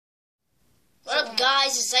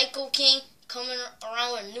guys, it's Zyko King coming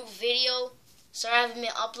around with a new video. Sorry I haven't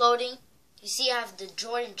been uploading. You see I have the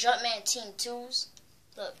Jordan Jumpman Team 2s.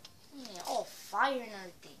 Look, man, all fire and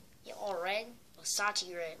everything. Yeah, all red.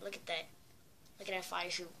 Versace red. Look at that. Look at that fire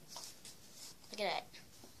shoe. Look at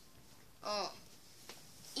that.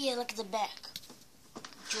 Yeah, look at the back.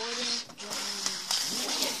 Jordan.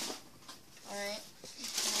 Alright.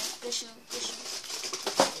 Good shoe. Look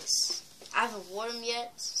at this. I haven't worn them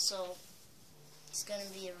yet, so it's gonna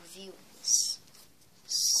be a review of this.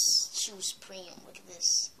 Shoes premium. Look at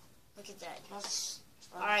this. Look at that.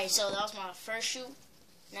 Alright, so that was my first shoe.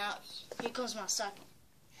 Now, here comes my second.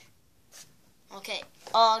 Okay.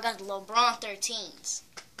 I got the LeBron 13s.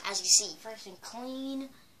 As you see, fresh and clean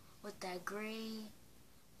with that gray,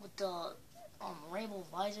 with the rainbow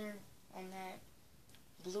visor on that,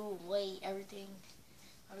 blue and white, everything.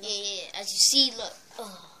 Yeah. As you see, look.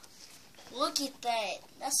 Look at that.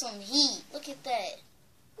 That's some heat. Look at that.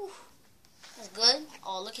 Whew. That's good.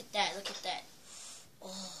 Oh, look at that. Look at that.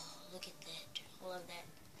 Oh, look at that. I love that.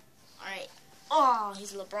 Alright. Oh,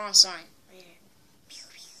 he's a LeBron sign. Right here.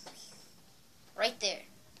 Right there.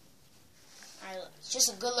 Alright, it's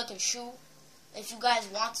just a good looking shoe. If you guys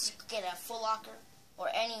want this, you could get it at Foot Locker or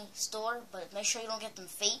any store, but make sure you don't get them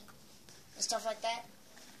fake and stuff like that.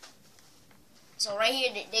 So right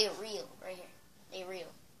here, they're real. Right here. They're real.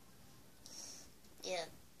 Yeah,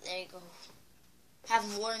 there you go.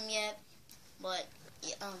 Haven't worn them yet, but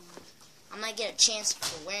yeah, I might get a chance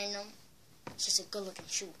for wearing them. It's just a good looking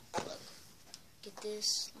shoe. Look. Look at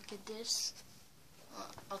this. Look at this.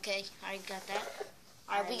 Okay, I already got that.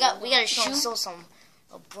 Alright, we got a shoe. So some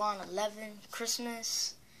LeBron 11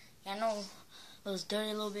 Christmas. Yeah, I know it was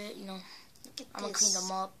dirty a little bit, you know. I'm gonna clean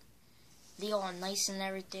them up. They all nice and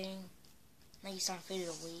everything. Nice and faded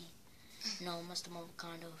away. You know, messed them up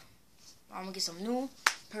kind of. I'm gonna get some new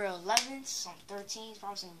pair of 11s, some 13s,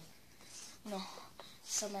 probably some, you know,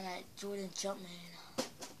 some of that Jordan Jumpman.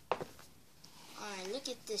 Alright, look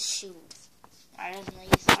at this shoe. Alright, that's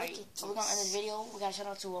nice. Alright, so we're gonna end this video. We gotta shout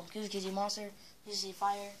out to QZKZ Monster, QZKZ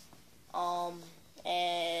Fire,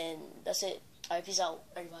 and that's it. Alright, peace out,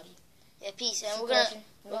 everybody. Yeah, peace. And we're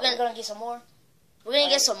gonna get some more. We're gonna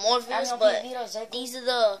get some more videos, but these are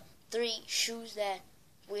the 3 shoes that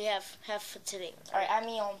we have for today. Alright, I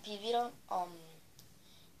mean on PVita,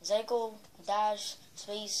 Zyko Dash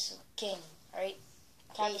Space King. Alright,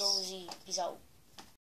 capital Z. Peace out.